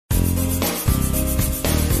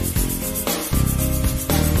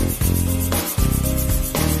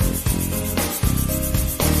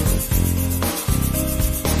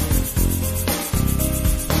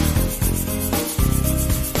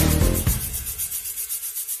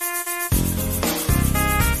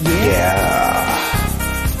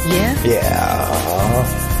Yeah? Yeah.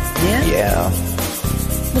 Yeah? Yeah.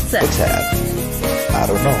 What's that? What's that? I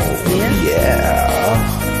don't know. Yeah?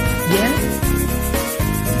 Yeah. Yeah?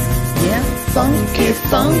 Yeah? Funky,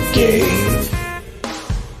 funky.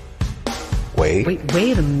 Wait.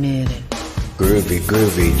 Wait a minute. Groovy,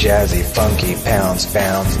 groovy, jazzy, funky, pounds,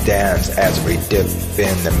 bounce, dance as we dip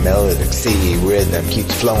in the melodic sea. Rhythm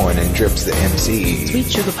keeps flowing and drips the MC. Sweet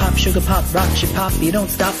sugar pop, rocks your pop. You don't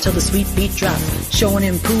stop till the sweet beat drops. Show and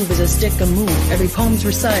improve as a stick a move. Every poem's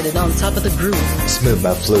recited on top of the groove. Smooth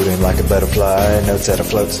mouth floating like a butterfly. Notes that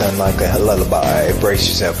afloat sound like a lullaby. Brace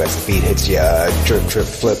yourself as the beat hits ya. Trip, trip,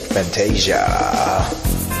 flip, fantasia.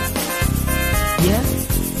 Yeah?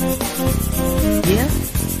 Yeah?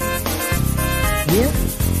 Yeah?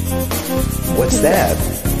 What's that?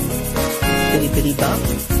 Bitty bitty bop.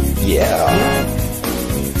 Yeah.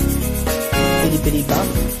 Bitty bitty bop.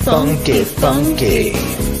 Funky, funky.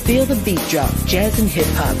 Feel the beat drop, jazz and hip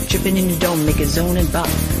hop, dripping in your dome, make a zone and bop.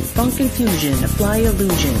 Funk infusion, a fly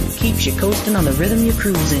illusion, keeps you coasting on the rhythm you're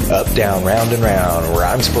cruising. Up, down, round and round,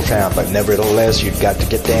 rhymes profound, but nevertheless you've got to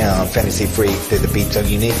get down. Fantasy freak, through the beat so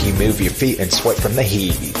unique, you move your feet and sweat from the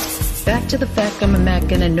heat. Back to the fact, I'm a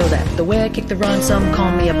Mac and I know that. The way I kick the rhyme, some call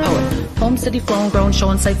me a poet. Home steady flown, grown,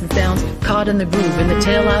 showing sights and sounds. Caught in the groove, in the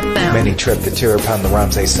tale I found. Many trip the tour upon the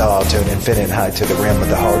rhymes they saw. Tune infinite high to the rim of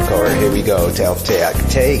the hardcore. Here we go, tell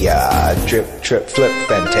ya. Drip, trip, flip,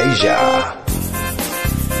 fantasia.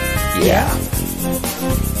 Yeah.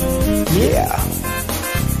 Yeah.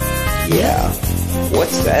 Yeah.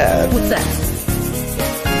 What's that? What's that?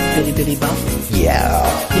 Bitty bitty bop. Yeah.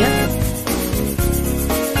 Yeah?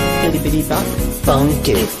 Bitty bitty bop.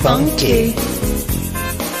 Funky, funky.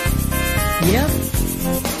 Yeah?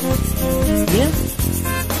 Yeah?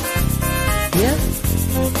 Yeah?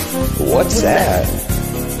 What's that?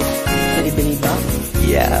 Bitty bitty bop.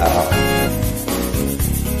 Yeah.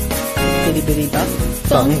 Bitty bitty bop.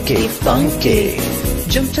 Funky, funky.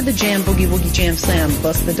 Jump to the jam, boogie woogie jam slam.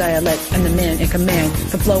 Bust the dialect and the man in command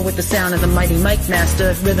can flow with the sound of the mighty mic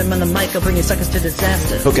master. Rhythm on the mic will bring your suckers to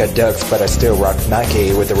disaster. Who got ducks, but I still rock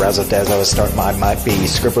Nike. With the razzle dazzle, I start my might be.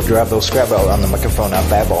 Scribble, drabble, scrabble. On the microphone, I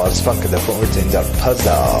babble. As funk of the fortunes of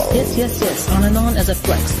puzzle. Yes. On and on as I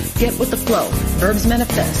flex. Get with the flow. Verbs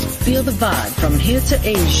manifest. Feel the vibe from here to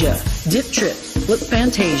Asia. Dip trip. Flip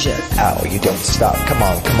fantasia. Ow, you don't stop. Come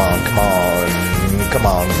on. Come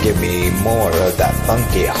on, give me more of that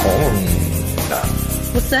funky horn.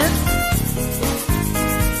 What's that?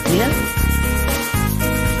 Yeah?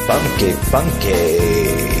 Funky, funky.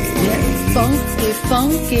 Yeah.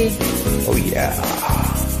 Funky. Oh yeah.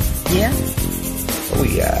 Yeah? Oh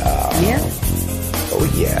yeah. Yeah? Oh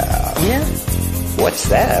yeah. Yeah? What's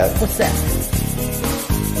that? What's that?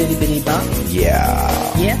 Bitty bitty bop. Yeah.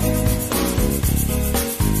 Yeah?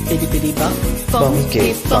 Bitty bitty bop.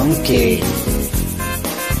 Funky, funky.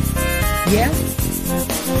 Yeah?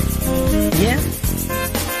 Yeah?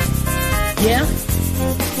 Yeah?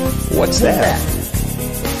 What's that?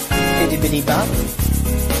 Bitty bitty bop.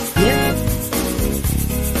 Yeah?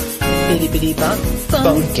 Bitty bitty bop.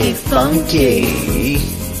 Funky, funky.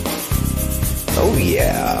 Oh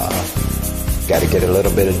yeah. Gotta get a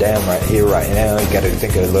little bit of damn right here, right now. You gotta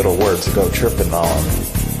think of little words to go tripping on.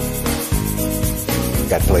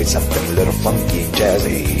 Gotta play something a little funky and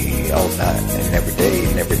jazzy all night and every day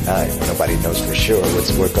and every night. Nobody knows for sure what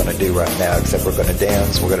we're gonna do right now, except we're gonna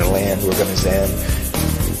dance, we're gonna land, we're gonna zen.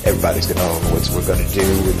 Everybody's gonna know what we're gonna do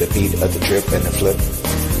with the beat of the trip and the flip.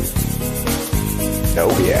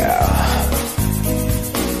 Oh yeah.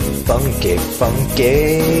 Funky,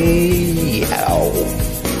 funky. Ow.